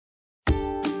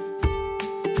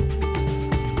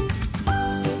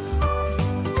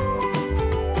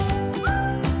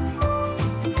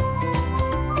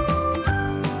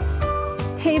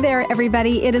there,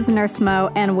 everybody. It is Nurse Mo,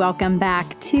 and welcome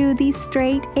back to the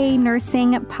Straight A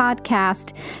Nursing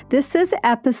Podcast. This is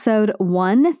episode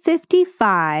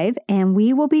 155, and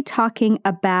we will be talking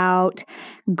about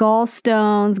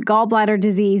gallstones, gallbladder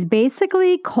disease,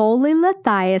 basically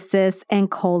cholelithiasis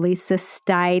and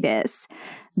cholecystitis.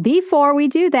 Before we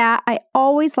do that, I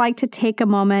always like to take a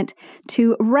moment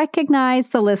to recognize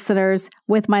the listeners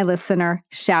with my listener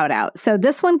shout out. So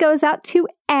this one goes out to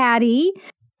Addie.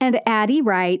 And Addie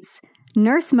writes,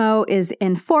 Nurse Mo is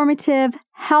informative,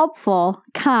 helpful,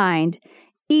 kind,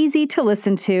 easy to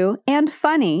listen to, and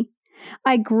funny.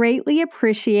 I greatly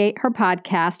appreciate her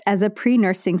podcast as a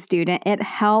pre-nursing student. It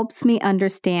helps me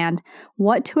understand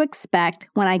what to expect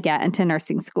when I get into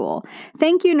nursing school.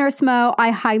 Thank you, Nurse Mo.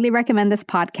 I highly recommend this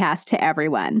podcast to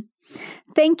everyone.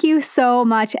 Thank you so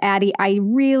much, Addie. I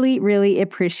really, really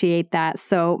appreciate that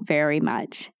so very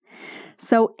much.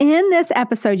 So in this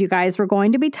episode, you guys, we're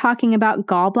going to be talking about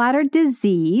gallbladder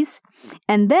disease.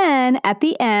 And then at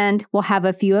the end, we'll have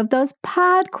a few of those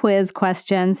pod quiz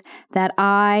questions that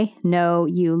I know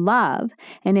you love.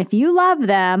 And if you love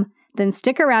them, then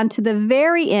stick around to the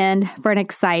very end for an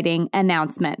exciting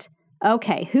announcement.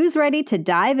 Okay, who's ready to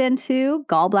dive into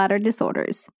gallbladder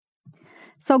disorders?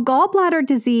 So gallbladder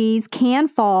disease can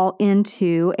fall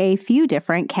into a few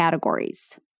different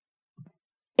categories.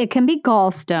 It can be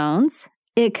gallstones,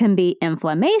 it can be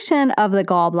inflammation of the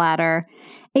gallbladder,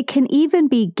 it can even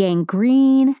be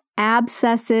gangrene,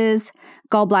 abscesses,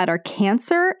 gallbladder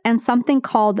cancer, and something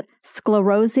called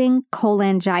sclerosing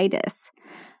cholangitis.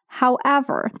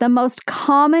 However, the most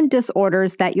common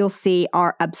disorders that you'll see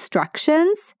are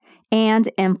obstructions and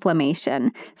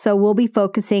inflammation. So we'll be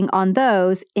focusing on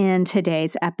those in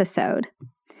today's episode.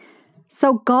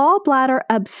 So gallbladder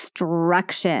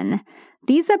obstruction.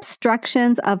 These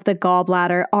obstructions of the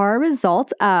gallbladder are a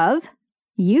result of,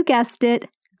 you guessed it,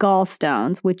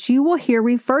 gallstones, which you will hear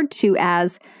referred to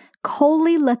as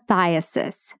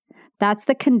cholelithiasis. That's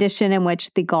the condition in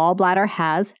which the gallbladder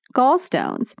has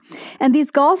gallstones. And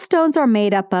these gallstones are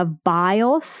made up of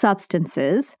bile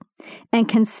substances and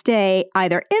can stay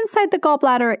either inside the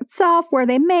gallbladder itself, where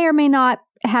they may or may not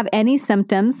have any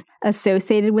symptoms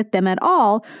associated with them at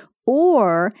all,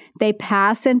 or they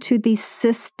pass into the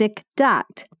cystic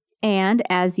duct. And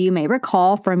as you may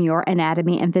recall from your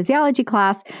anatomy and physiology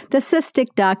class, the cystic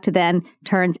duct then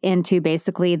turns into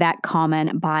basically that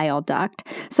common bile duct.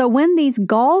 So when these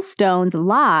gallstones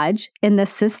lodge in the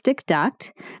cystic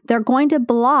duct, they're going to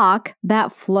block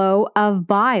that flow of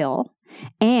bile,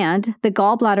 and the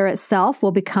gallbladder itself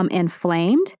will become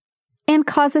inflamed and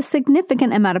cause a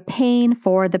significant amount of pain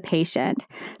for the patient.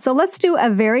 So let's do a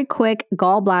very quick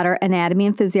gallbladder anatomy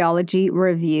and physiology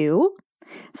review.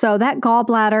 So that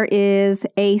gallbladder is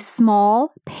a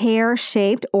small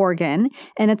pear-shaped organ,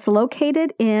 and it's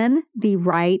located in the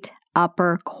right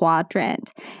upper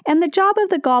quadrant. And the job of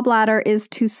the gallbladder is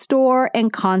to store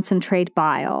and concentrate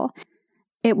bile.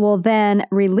 It will then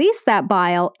release that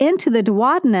bile into the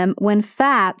duodenum when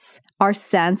fats are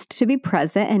sensed to be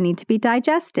present and need to be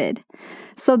digested.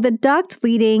 So the duct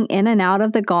leading in and out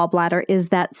of the gallbladder is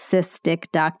that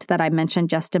cystic duct that I mentioned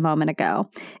just a moment ago.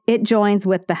 It joins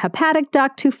with the hepatic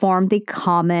duct to form the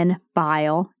common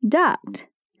bile duct.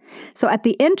 So at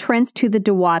the entrance to the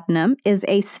duodenum is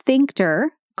a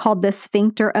sphincter called the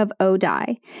sphincter of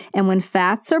Oddi. And when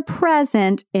fats are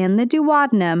present in the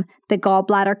duodenum, the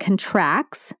gallbladder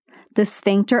contracts, the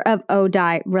sphincter of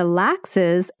Oddi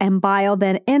relaxes, and bile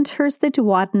then enters the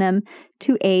duodenum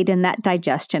to aid in that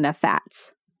digestion of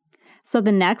fats. So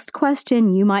the next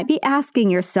question you might be asking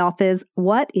yourself is,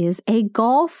 what is a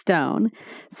gallstone?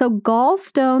 So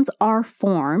gallstones are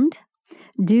formed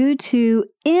due to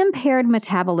impaired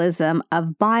metabolism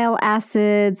of bile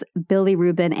acids,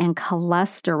 bilirubin, and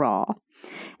cholesterol.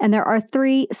 And there are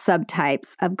 3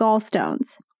 subtypes of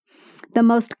gallstones. The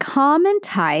most common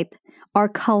type are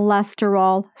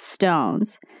cholesterol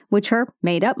stones, which are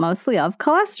made up mostly of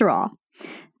cholesterol.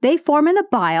 They form in the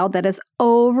bile that is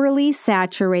overly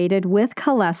saturated with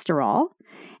cholesterol,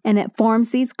 and it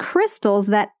forms these crystals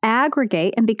that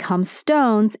aggregate and become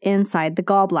stones inside the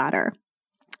gallbladder.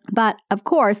 But, of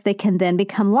course, they can then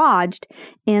become lodged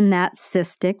in that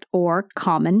cystic or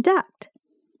common duct.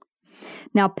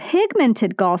 Now,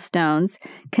 pigmented gallstones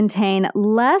contain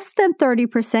less than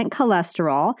 30%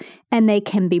 cholesterol, and they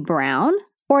can be brown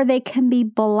or they can be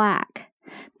black.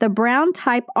 The brown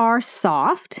type are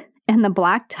soft, and the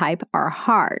black type are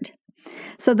hard.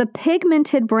 So the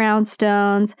pigmented brown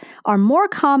stones are more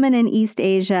common in East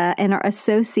Asia and are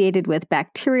associated with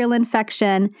bacterial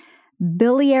infection,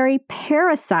 biliary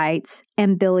parasites,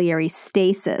 and biliary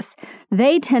stasis.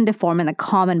 They tend to form in the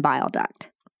common bile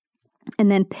duct.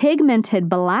 And then pigmented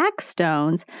black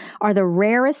stones are the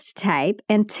rarest type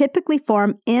and typically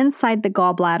form inside the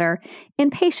gallbladder in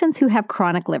patients who have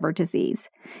chronic liver disease.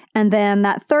 And then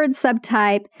that third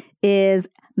subtype is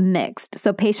mixed.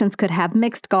 So patients could have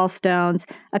mixed gallstones,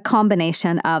 a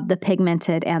combination of the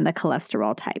pigmented and the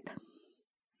cholesterol type.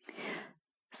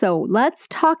 So let's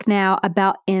talk now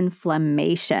about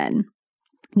inflammation.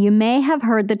 You may have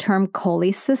heard the term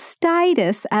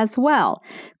cholecystitis as well.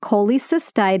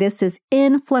 Cholecystitis is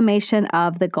inflammation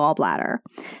of the gallbladder.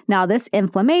 Now, this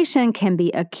inflammation can be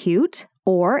acute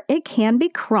or it can be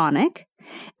chronic.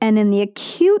 And in the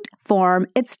acute form,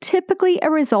 it's typically a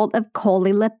result of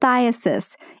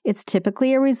cholelithiasis. It's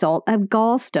typically a result of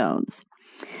gallstones.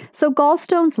 So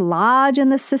gallstones lodge in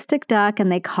the cystic duct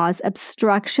and they cause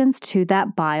obstructions to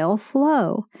that bile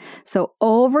flow. So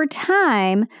over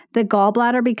time, the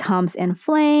gallbladder becomes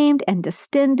inflamed and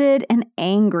distended and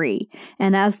angry.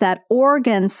 And as that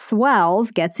organ swells,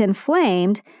 gets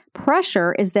inflamed,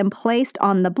 pressure is then placed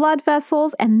on the blood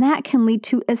vessels, and that can lead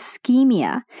to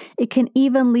ischemia. It can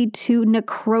even lead to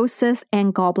necrosis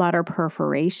and gallbladder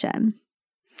perforation.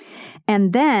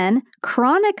 And then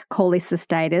chronic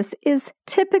cholecystitis is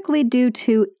typically due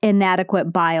to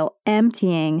inadequate bile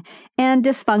emptying and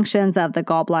dysfunctions of the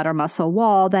gallbladder muscle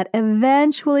wall that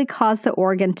eventually cause the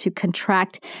organ to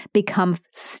contract, become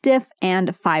stiff and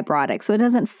fibrotic, so it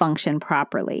doesn't function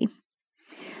properly.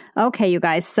 Okay, you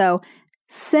guys, so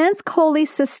since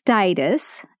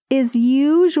cholecystitis is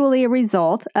usually a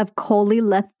result of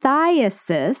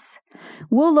cholelithiasis,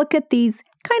 we'll look at these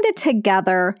kind of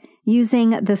together using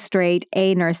the straight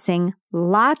A nursing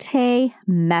latte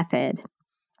method.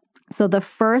 So the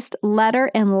first letter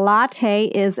in latte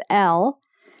is L.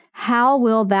 How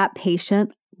will that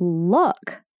patient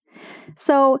look?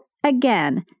 So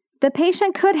again, the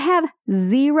patient could have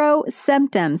 0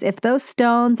 symptoms if those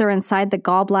stones are inside the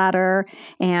gallbladder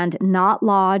and not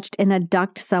lodged in a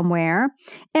duct somewhere,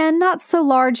 and not so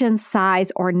large in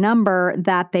size or number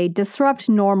that they disrupt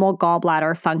normal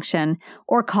gallbladder function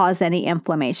or cause any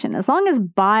inflammation. As long as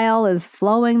bile is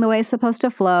flowing the way it's supposed to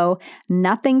flow,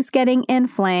 nothing's getting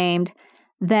inflamed,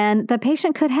 then the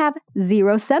patient could have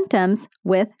 0 symptoms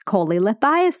with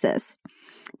cholelithiasis.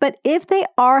 But if they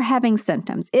are having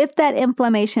symptoms, if that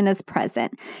inflammation is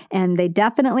present, and they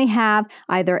definitely have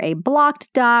either a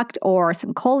blocked duct or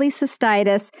some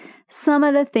cholecystitis, some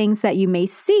of the things that you may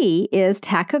see is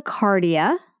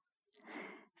tachycardia,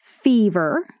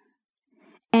 fever,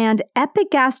 and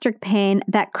epigastric pain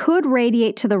that could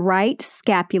radiate to the right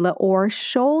scapula or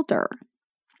shoulder.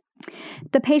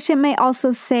 The patient may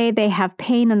also say they have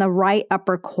pain in the right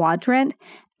upper quadrant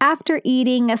after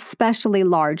eating especially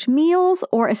large meals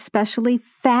or especially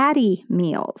fatty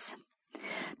meals.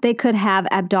 They could have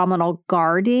abdominal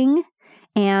guarding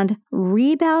and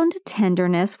rebound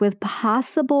tenderness with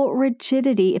possible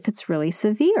rigidity if it's really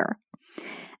severe.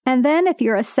 And then if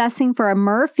you're assessing for a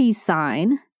Murphy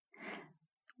sign,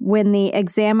 when the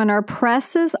examiner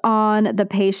presses on the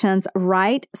patient's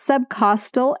right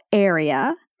subcostal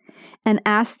area and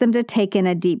ask them to take in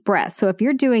a deep breath. So if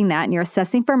you're doing that and you're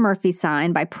assessing for Murphy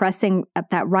sign by pressing at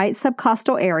that right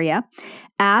subcostal area,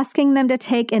 asking them to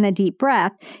take in a deep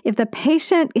breath, if the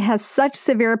patient has such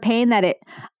severe pain that it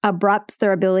abrupts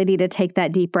their ability to take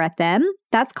that deep breath in,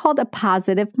 that's called a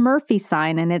positive Murphy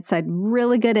sign, and it's a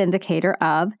really good indicator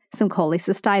of some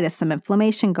cholecystitis, some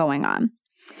inflammation going on.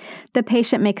 The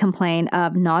patient may complain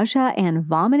of nausea and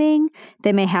vomiting.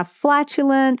 They may have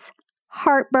flatulence,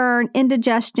 heartburn,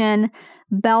 indigestion,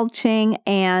 belching,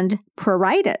 and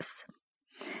pruritus.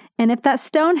 And if that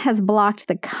stone has blocked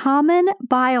the common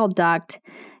bile duct,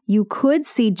 you could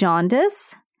see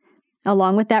jaundice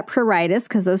along with that pruritus,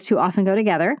 because those two often go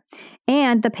together.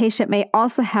 And the patient may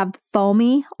also have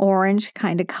foamy orange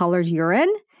kind of colored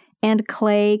urine and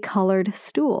clay-colored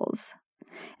stools.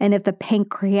 And if the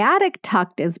pancreatic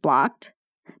duct is blocked,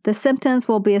 the symptoms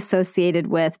will be associated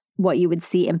with what you would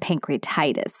see in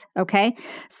pancreatitis, okay?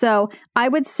 So I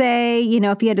would say,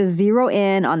 if you had to zero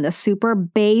in on the super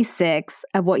basics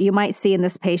of what you might see in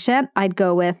this patient, I'd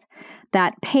go with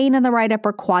that pain in the right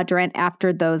upper quadrant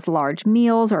after those large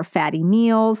meals or fatty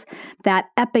meals, that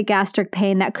epigastric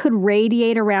pain that could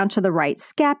radiate around to the right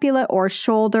scapula or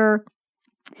shoulder,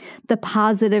 the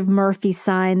positive Murphy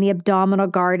sign, the abdominal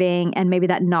guarding, and maybe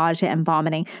that nausea and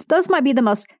vomiting. Those might be the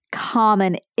most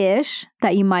common-ish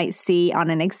that you might see on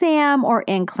an exam or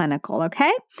in clinical,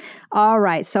 okay? All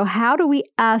right, so how do we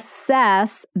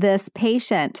assess this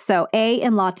patient? So A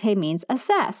in latte means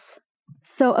assess.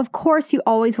 So of course, you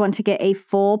always want to get a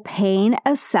full pain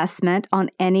assessment on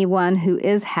anyone who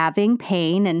is having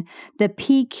pain, and the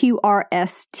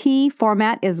PQRST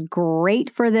format is great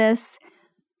for this.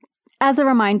 As a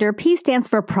reminder, P stands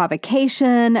for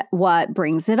provocation, what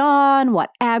brings it on,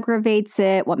 what aggravates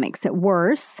it, what makes it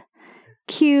worse.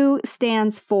 Q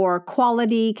stands for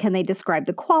quality. Can they describe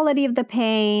the quality of the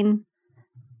pain?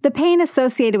 The pain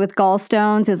associated with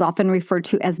gallstones is often referred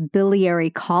to as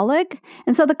biliary colic,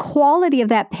 and so the quality of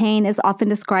that pain is often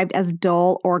described as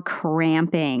dull or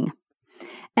cramping.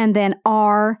 And then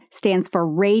R stands for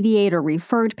radiate or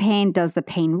referred pain. Does the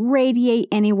pain radiate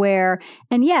anywhere?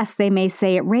 And yes, they may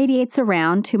say it radiates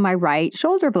around to my right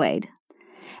shoulder blade.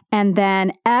 And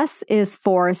then S is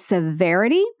for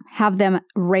severity. Have them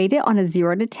rate it on a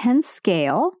 0 to 10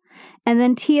 scale. And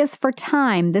then T is for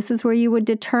time. This is where you would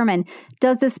determine,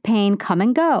 does this pain come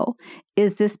and go?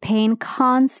 Is this pain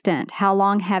constant? How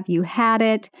long have you had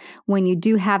it? When you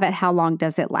do have it, how long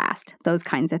does it last? Those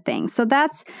kinds of things. So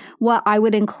that's what I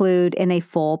would include in a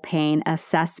full pain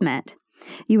assessment.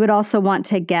 You would also want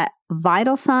to get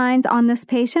vital signs on this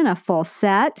patient, a full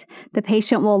set. The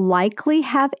patient will likely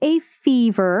have a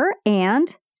fever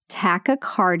and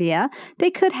tachycardia.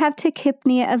 They could have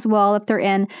tachypnea as well if they're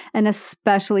in an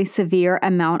especially severe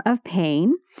amount of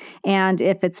pain. And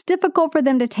if it's difficult for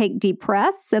them to take deep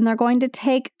breaths, then they're going to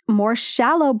take more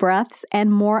shallow breaths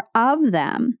and more of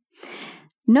them.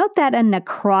 Note that a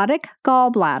necrotic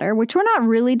gallbladder, which we're not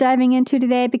really diving into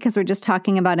today because we're just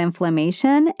talking about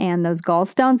inflammation and those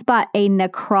gallstones, but a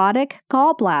necrotic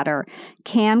gallbladder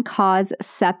can cause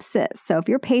sepsis. So if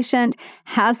your patient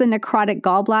has a necrotic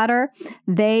gallbladder,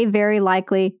 they very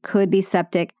likely could be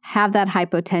septic, have that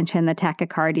hypotension, the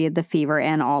tachycardia, the fever,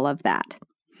 and all of that.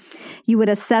 You would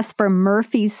assess for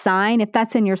Murphy's sign if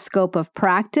that's in your scope of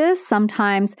practice.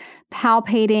 Sometimes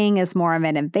palpating is more of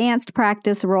an advanced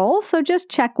practice role, so just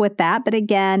check with that. But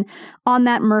again, on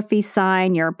that Murphy's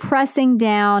sign, you're pressing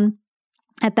down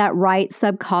at that right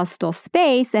subcostal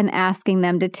space and asking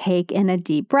them to take in a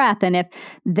deep breath. And if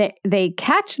they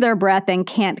catch their breath and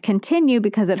can't continue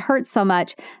because it hurts so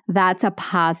much, that's a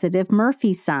positive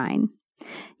Murphy's sign.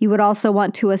 You would also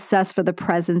want to assess for the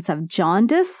presence of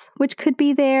jaundice, which could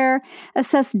be there,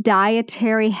 assess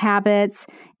dietary habits,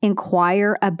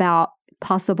 inquire about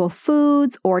possible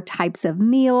foods or types of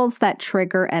meals that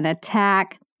trigger an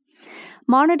attack,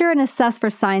 monitor and assess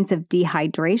for signs of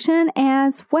dehydration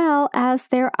as well as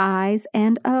their I's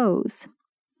and O's.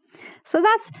 So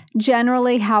that's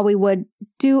generally how we would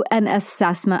do an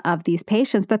assessment of these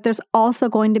patients, but there's also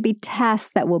going to be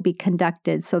tests that will be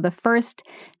conducted. So the first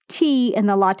T in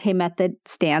the latte method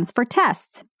stands for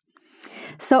tests.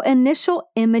 So initial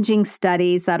imaging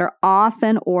studies that are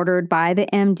often ordered by the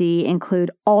MD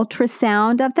include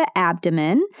ultrasound of the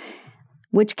abdomen,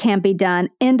 which can be done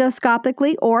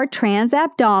endoscopically or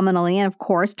transabdominally. And of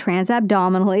course,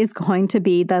 transabdominally is going to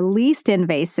be the least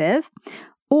invasive,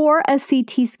 or a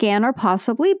CT scan or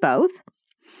possibly both.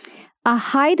 A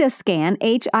HIDA scan,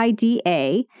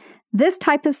 HIDA, this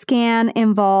type of scan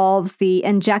involves the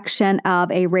injection of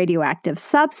a radioactive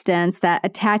substance that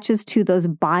attaches to those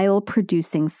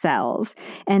bile-producing cells,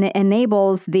 and it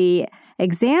enables the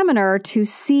examiner to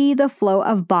see the flow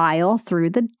of bile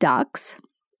through the ducts.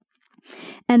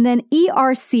 And then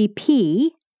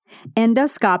ERCP,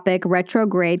 endoscopic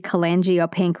retrograde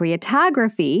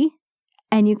cholangiopancreatography,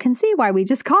 and you can see why we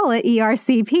just call it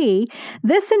ERCP.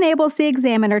 This enables the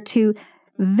examiner to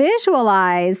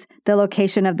visualize the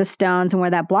location of the stones and where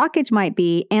that blockage might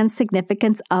be and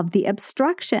significance of the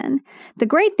obstruction. The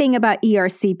great thing about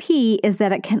ERCP is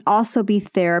that it can also be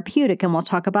therapeutic, and we'll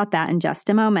talk about that in just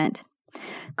a moment.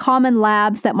 Common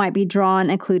labs that might be drawn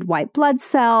include white blood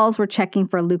cells. We're checking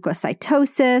for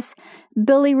leukocytosis.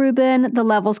 Bilirubin, the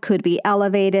levels could be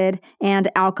elevated, and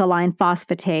alkaline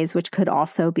phosphatase, which could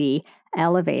also be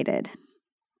elevated.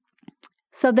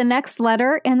 So the next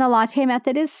letter in the latte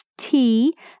method is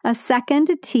T, a second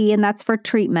T, and that's for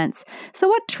treatments. So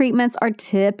what treatments are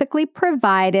typically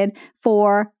provided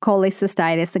for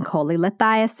cholecystitis and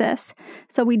cholelithiasis?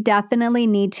 So we definitely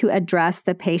need to address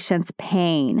the patient's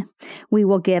pain. We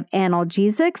will give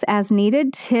analgesics as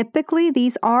needed. Typically,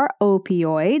 these are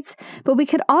opioids, but we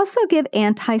could also give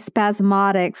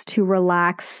antispasmodics to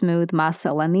relax smooth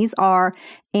muscle, and these are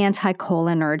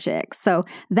anticholinergics. So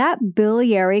that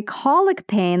biliary colic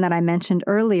pain that I mentioned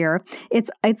earlier, it's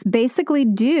basically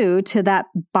due to that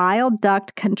bile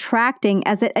duct contracting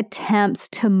as it attempts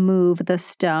to move the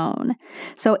stone.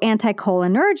 So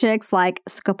anticholinergics like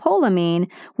scopolamine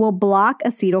will block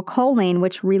acetylcholine,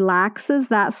 which relaxes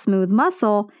that smooth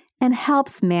muscle and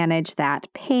helps manage that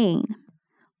pain.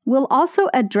 We'll also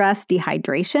address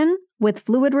dehydration with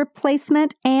fluid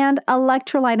replacement, and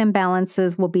electrolyte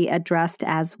imbalances will be addressed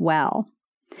as well.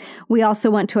 We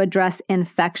also want to address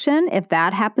infection if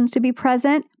that happens to be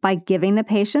present by giving the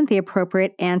patient the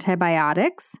appropriate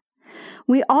antibiotics.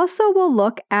 We also will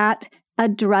look at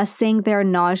addressing their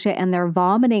nausea and their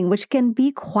vomiting, which can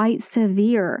be quite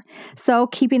severe. So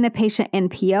keeping the patient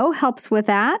NPO helps with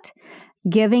that.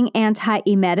 Giving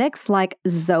antiemetics like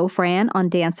Zofran,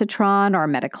 ondansetron, or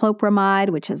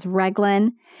metoclopramide, which is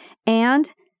Reglan,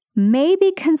 and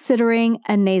maybe considering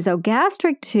a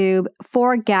nasogastric tube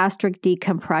for gastric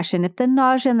decompression if the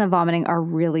nausea and the vomiting are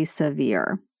really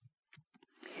severe.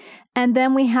 And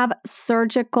then we have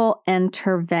surgical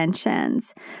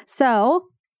interventions. So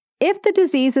if the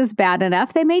disease is bad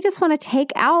enough, they may just want to take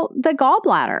out the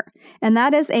gallbladder, and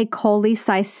that is a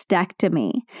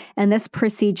cholecystectomy. And this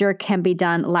procedure can be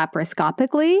done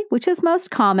laparoscopically, which is most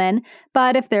common,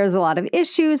 but if there's a lot of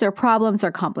issues or problems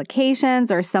or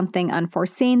complications or something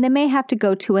unforeseen, they may have to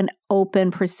go to an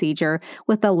open procedure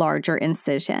with a larger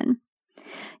incision.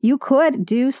 You could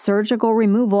do surgical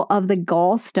removal of the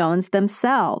gallstones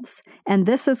themselves, and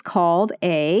this is called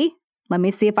let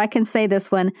me see if I can say this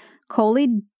one,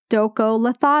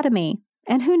 choledocholithotomy.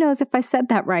 And who knows if I said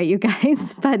that right, you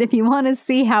guys, but if you want to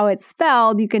see how it's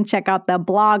spelled, you can check out the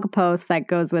blog post that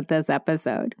goes with this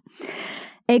episode.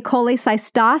 A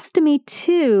cholecystostomy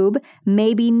tube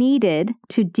may be needed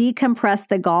to decompress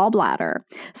the gallbladder.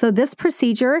 So this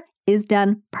procedure is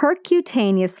done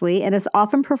percutaneously and is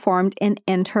often performed in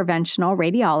interventional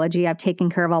radiology. I've taken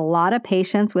care of a lot of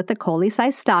patients with a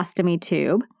cholecystostomy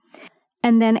tube.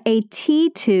 And then a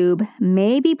T-tube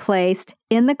may be placed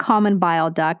in the common bile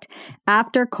duct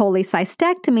after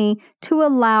cholecystectomy to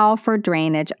allow for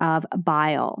drainage of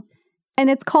bile. And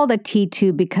it's called a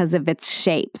T-tube because of its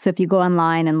shape. So if you go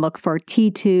online and look for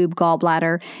T-tube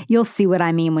gallbladder, you'll see what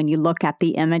I mean when you look at the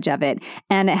image of it.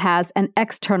 And it has an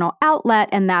external outlet,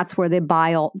 and that's where the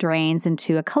bile drains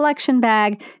into a collection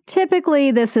bag. Typically,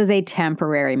 this is a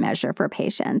temporary measure for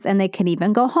patients, and they can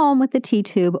even go home with the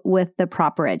T-tube with the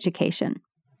proper education.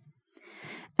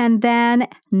 And then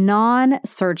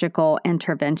non-surgical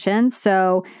interventions.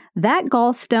 So that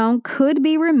gallstone could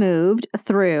be removed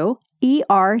through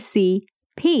ERCP.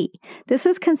 This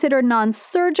is considered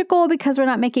non-surgical because we're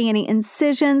not making any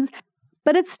incisions,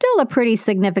 but it's still a pretty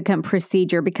significant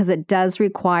procedure because it does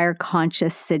require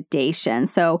conscious sedation.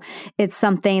 So it's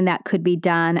something that could be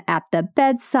done at the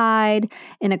bedside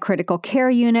in a critical care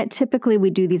unit. Typically,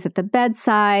 we do these at the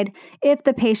bedside. If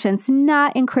the patient's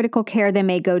not in critical care, they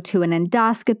may go to an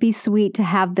endoscopy suite to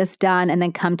have this done and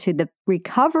then come to the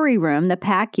recovery room, the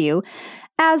PACU,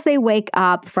 as they wake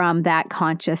up from that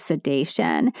conscious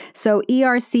sedation. So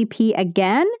ERCP,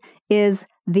 again, is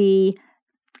the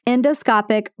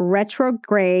endoscopic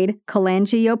retrograde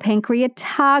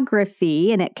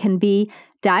cholangiopancreatography, and it can be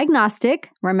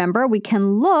diagnostic. Remember, we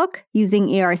can look using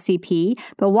ERCP,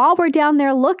 but while we're down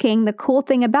there looking, the cool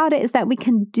thing about it is that we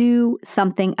can do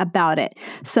something about it.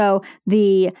 So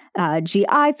the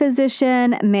GI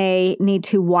physician may need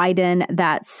to widen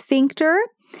that sphincter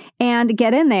and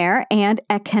get in there, and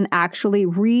it can actually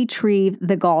retrieve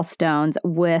the gallstones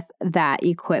with that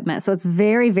equipment. So it's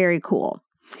very, very cool.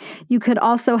 You could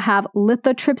also have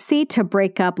lithotripsy to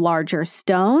break up larger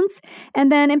stones.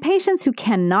 And then in patients who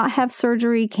cannot have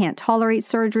surgery, can't tolerate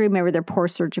surgery, maybe they're poor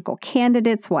surgical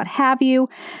candidates, what have you,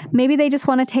 maybe they just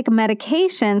want to take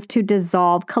medications to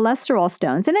dissolve cholesterol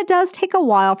stones. And it does take a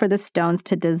while for the stones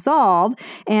to dissolve.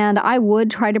 And I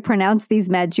would try to pronounce these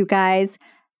meds, you guys.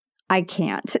 I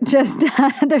can't.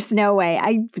 There's no way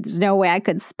I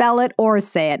could spell it or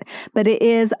say it, but it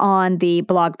is on the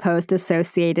blog post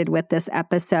associated with this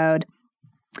episode.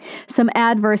 Some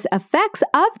adverse effects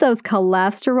of those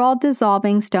cholesterol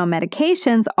dissolving stone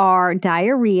medications are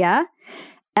diarrhea,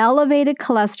 elevated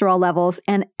cholesterol levels,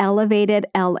 and elevated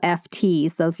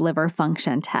LFTs, those liver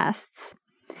function tests.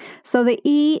 So the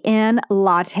E in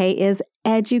latte is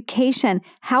education.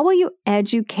 How will you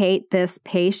educate this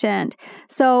patient?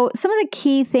 So some of the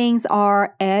key things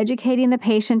are educating the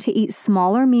patient to eat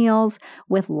smaller meals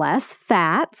with less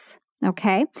fats.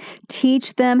 Okay.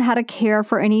 Teach them how to care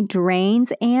for any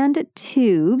drains and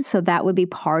tubes. So that would be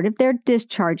part of their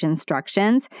discharge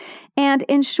instructions. And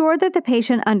ensure that the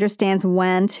patient understands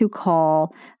when to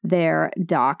call their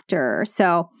doctor.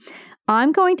 So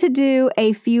I'm going to do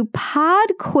a few pod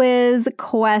quiz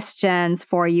questions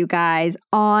for you guys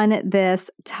on this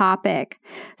topic.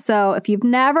 So if you've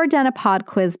never done a pod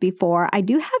quiz before, I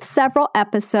do have several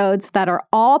episodes that are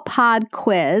all pod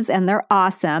quiz, and they're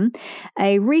awesome.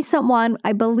 A recent one,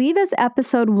 I believe, is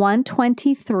episode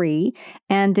 123,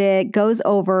 and it goes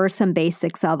over some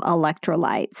basics of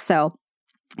electrolytes. So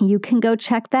you can go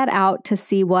check that out to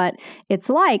see what it's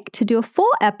like to do a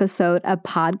full episode of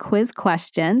pod quiz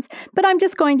questions, but I'm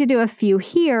just going to do a few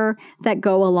here that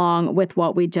go along with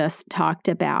what we just talked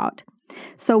about.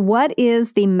 So what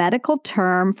is the medical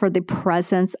term for the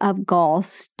presence of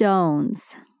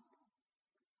gallstones?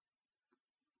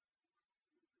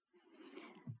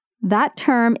 That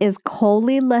term is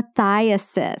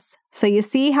cholelithiasis. So you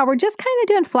see how we're just kind of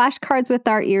doing flashcards with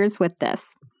our ears with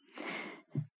this.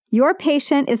 Your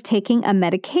patient is taking a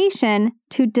medication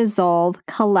to dissolve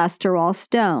cholesterol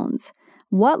stones.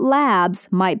 What labs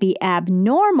might be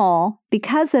abnormal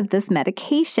because of this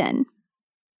medication?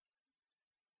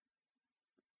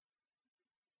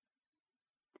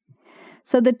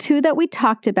 So the two that we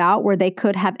talked about were they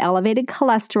could have elevated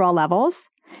cholesterol levels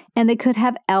and they could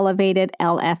have elevated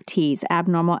LFTs,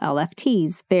 abnormal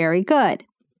LFTs. Very good.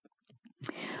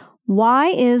 Why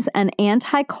is an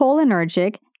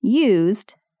anticholinergic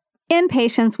used in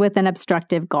patients with an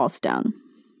obstructive gallstone?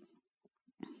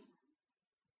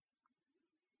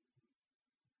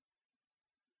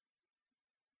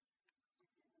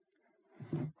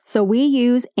 So we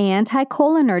use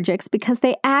anticholinergics because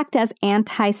they act as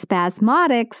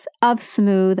antispasmodics of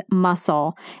smooth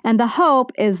muscle. And the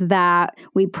hope is that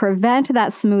we prevent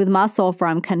that smooth muscle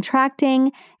from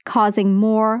contracting, causing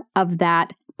more of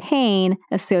that pain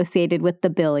associated with the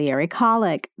biliary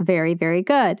colic. Very, very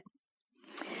good.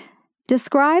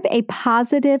 Describe a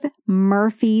positive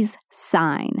Murphy's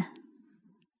sign.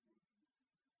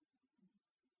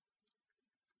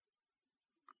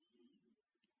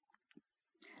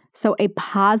 So a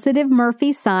positive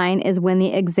Murphy sign is when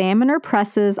the examiner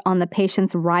presses on the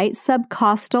patient's right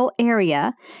subcostal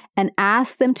area and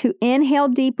asks them to inhale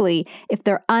deeply. If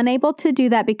they're unable to do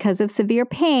that because of severe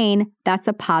pain, that's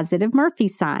a positive Murphy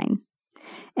sign.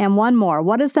 And one more.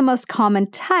 What is the most common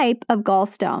type of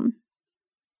gallstone?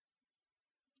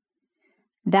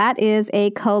 That is a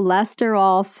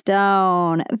cholesterol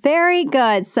stone. Very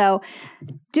good. So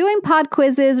doing pod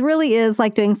quizzes really is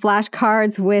like doing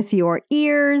flashcards with your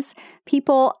ears.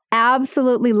 People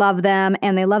absolutely love them,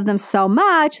 and they love them so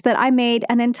much that I made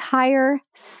an entire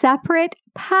separate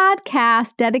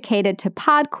podcast dedicated to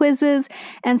pod quizzes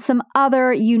and some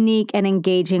other unique and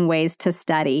engaging ways to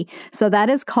study. So that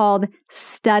is called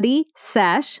Study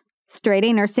Sesh. Straight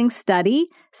A Nursing Study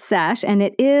Sesh, and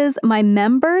it is my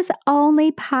members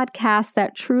only podcast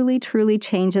that truly, truly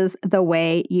changes the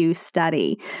way you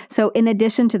study. So in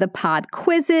addition to the pod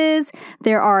quizzes,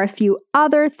 there are a few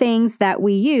other things that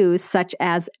we use, such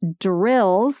as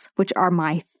drills, which are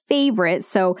my favorite.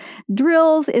 So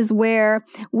drills is where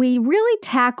we really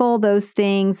tackle those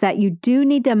things that you do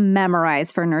need to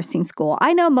memorize for nursing school.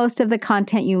 I know most of the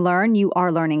content you learn, you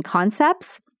are learning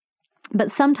concepts. But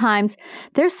sometimes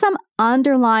there's some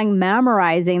underlying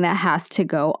memorizing that has to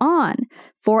go on.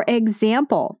 For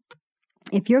example,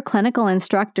 if your clinical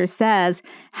instructor says,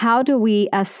 how do we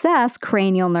assess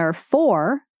cranial nerve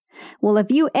 4? Well,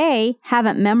 if you A,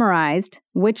 haven't memorized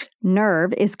which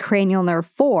nerve is cranial nerve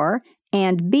 4,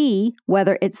 and B,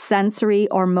 whether it's sensory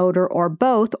or motor or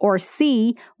both, or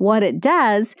C, what it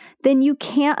does, then you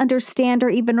can't understand or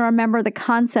even remember the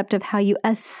concept of how you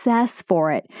assess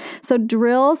for it. So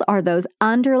drills are those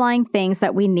underlying things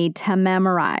that we need to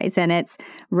memorize. And it's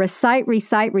recite,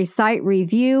 recite, recite,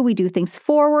 review. We do things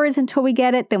forwards until we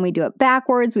get it. Then we do it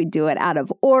backwards. We do it out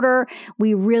of order.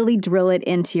 We really drill it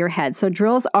into your head. So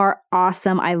drills are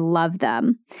awesome. I love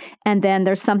them. And then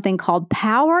there's something called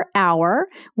Power Hour,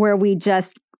 where we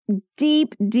just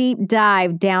deep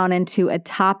dive down into a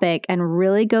topic and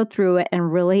really go through it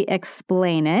and really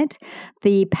explain it.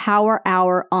 The Power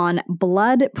Hour on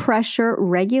blood pressure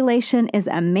regulation is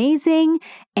amazing,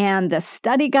 and the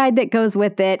study guide that goes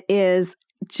with it is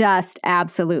just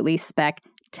absolutely spectacular.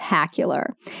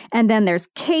 And then there's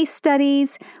case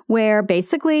studies where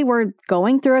basically we're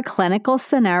going through a clinical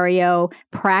scenario,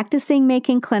 practicing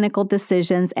making clinical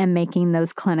decisions and making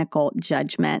those clinical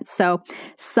judgments. So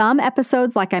some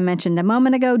episodes, like I mentioned a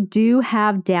moment ago, do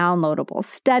have downloadable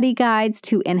study guides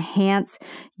to enhance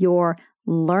your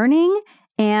learning.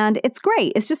 And it's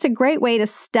great. It's just a great way to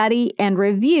study and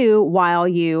review while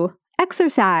you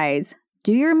exercise,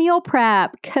 do your meal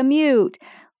prep, commute,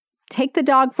 take the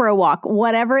dog for a walk,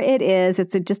 whatever it is.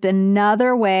 It's just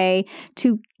another way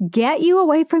to get you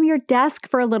away from your desk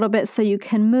for a little bit so you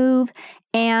can move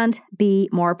and be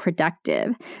more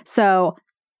productive. So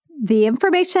the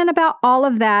information about all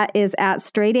of that is at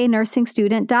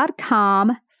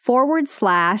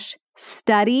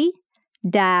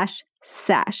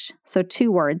straightanursingstudent.com/study-sesh. So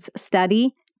 2 words,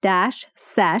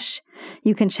 study-sesh.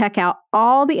 You can check out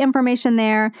all the information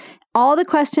there. All the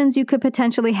questions you could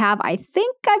potentially have, I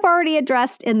think I've already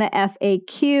addressed in the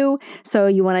FAQ. So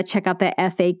you want to check out the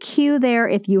FAQ there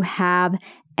if you have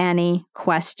any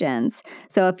questions.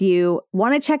 So if you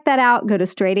want to check that out, go to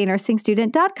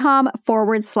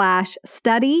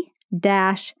straightanursingstudent.com/study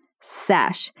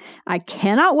sesh. I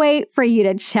cannot wait for you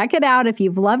to check it out. If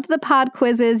you've loved the pod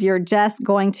quizzes, you're just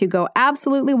going to go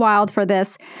absolutely wild for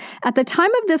this. At the time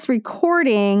of this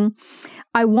recording,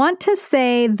 I want to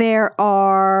say there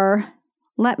are,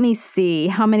 let me see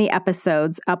how many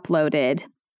episodes uploaded.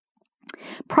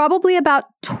 Probably about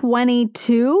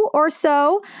 22 or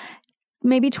so,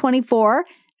 maybe 24.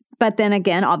 But then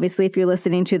again, obviously, if you're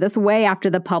listening to this way after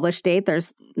the published date,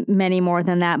 there's many more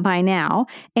than that by now.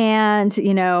 And,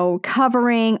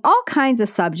 covering all kinds of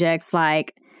subjects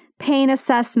like pain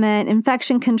assessment,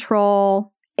 infection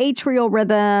control, atrial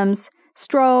rhythms,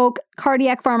 stroke,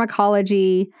 cardiac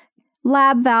pharmacology,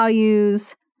 lab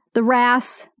values, the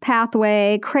RAS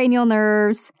pathway, cranial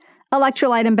nerves,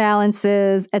 electrolyte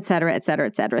imbalances, et cetera, et cetera,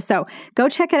 et cetera. So go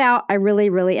check it out. I really,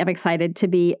 really am excited to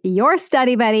be your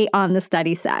study buddy on the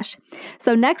study sesh.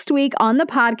 So next week on the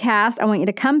podcast, I want you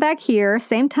to come back here,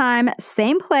 same time,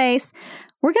 same place.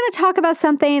 We're going to talk about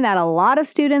something that a lot of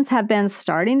students have been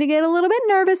starting to get a little bit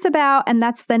nervous about, and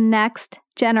that's the next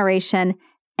generation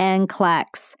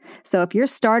NCLEX. So if you're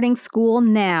starting school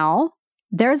now,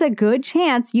 there's a good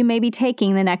chance you may be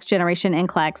taking the next generation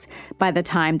NCLEX by the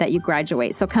time that you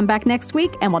graduate. So come back next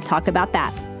week and we'll talk about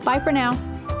that. Bye for now.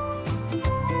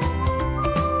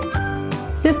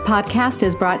 This podcast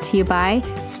is brought to you by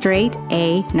Straight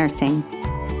A Nursing.